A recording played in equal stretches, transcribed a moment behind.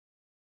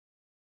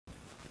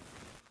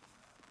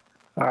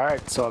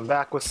Alright, so I'm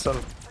back with some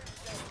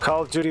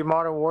Call of Duty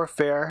Modern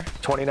Warfare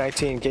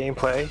 2019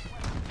 gameplay.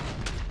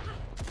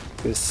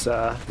 This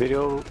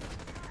video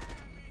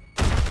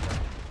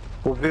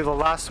will be the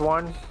last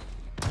one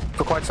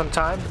for quite some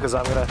time because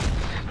I'm going to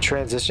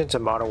transition to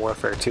Modern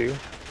Warfare 2.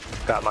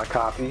 Got my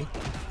copy,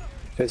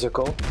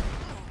 physical.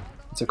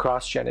 It's a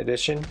cross-gen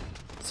edition.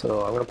 So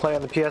I'm going to play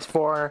on the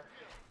PS4.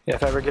 And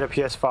if I ever get a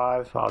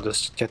PS5, I'll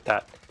just get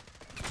that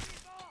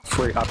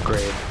free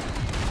upgrade.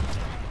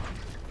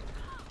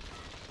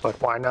 But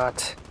why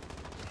not?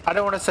 I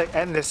don't want to say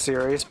end this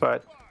series,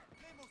 but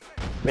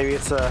maybe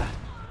it's the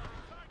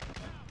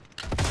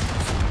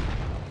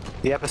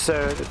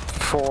episode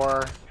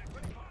for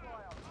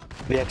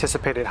the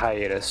anticipated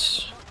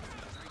hiatus.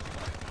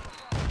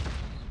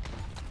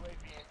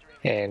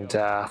 And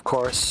of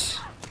course,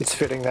 it's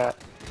fitting that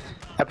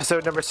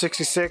episode number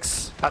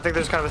 66. I think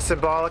there's kind of a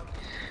symbolic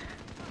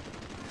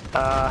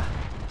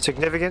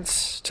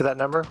significance to that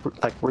number,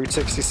 like Route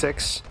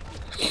 66.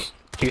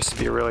 Used to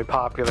be a really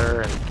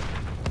popular and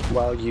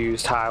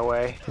well-used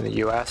highway in the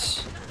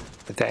US,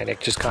 but then it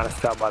just kind of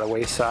fell by the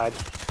wayside.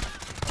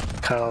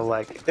 Kind of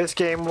like this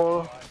game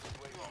will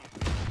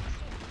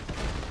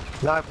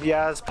not be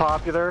as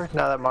popular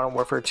now that Modern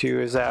Warfare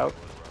 2 is out,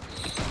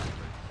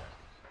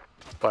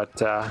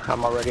 but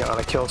I'm already on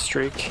a kill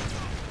streak.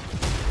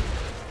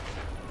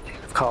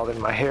 I've called in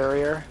my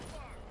Harrier.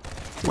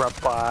 We're up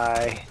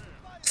by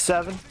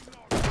 7.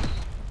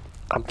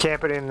 I'm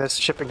camping in this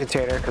shipping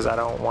container because I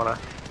don't want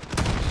to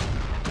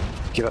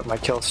give up my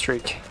kill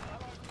streak.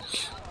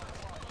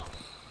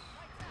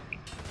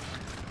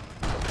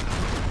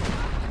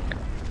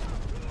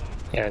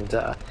 And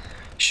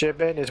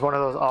Shipment is one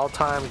of those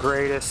all-time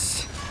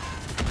greatest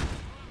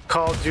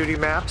Call of Duty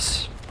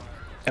maps,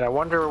 and I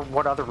wonder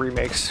what other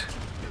remakes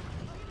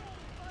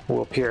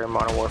will appear in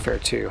Modern Warfare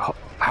 2.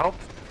 I hope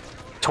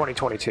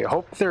 2022. I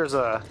hope there's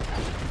a...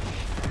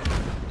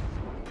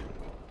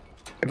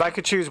 If I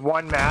could choose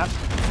one map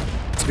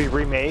to be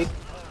remade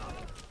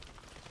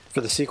for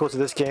the sequel to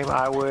this game,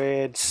 I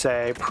would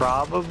say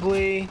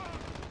probably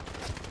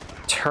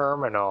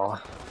Terminal.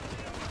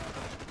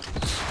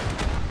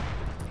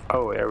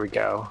 Oh, there we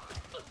go.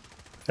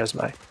 There's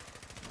my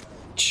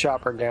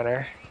chopper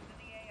gunner.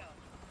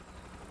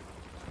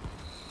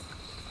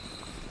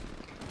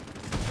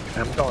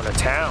 I'm going to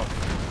town.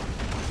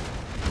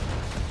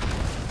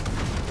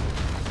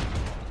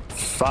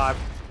 5.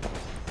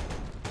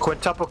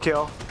 Quintuple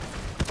kill.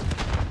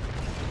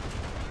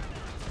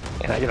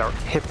 And I get a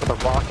hit with a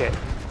rocket.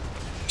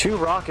 2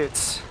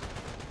 rockets.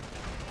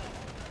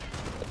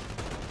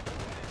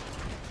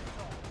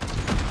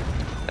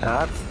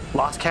 I've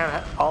lost count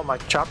of all my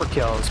chopper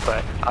kills,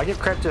 but I'll give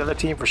credit to the other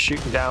team for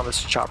shooting down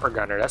this chopper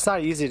gunner. That's not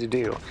easy to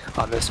do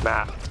on this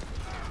map.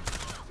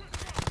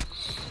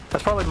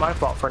 That's probably my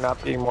fault for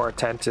not being more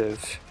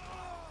attentive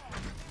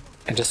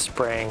and just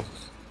spraying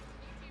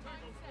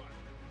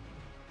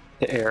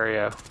the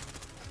area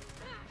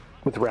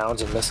with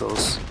rounds and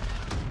missiles.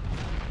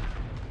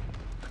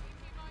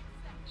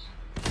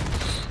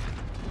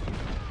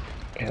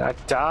 And I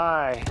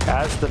die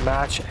as the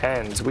match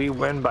ends. We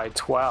win by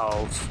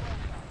 12.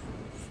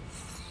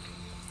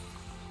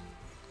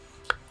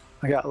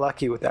 I got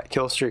lucky with that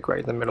kill streak right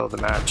in the middle of the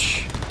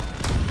match.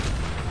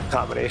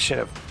 Combination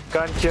of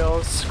gun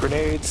kills,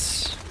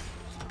 grenades,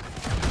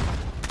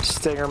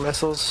 stinger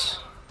missiles.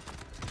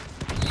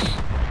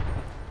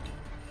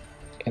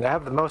 And I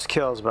have the most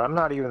kills, but I'm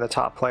not even the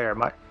top player.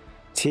 My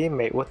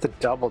teammate with the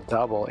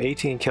double-double,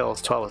 18 kills,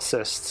 12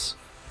 assists.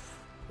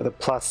 With a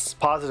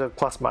positive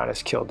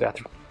plus-minus kill death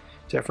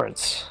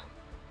difference.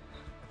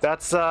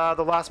 That's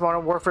the last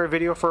Modern Warfare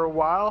video for a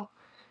while.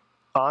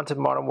 On to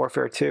Modern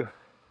Warfare 2.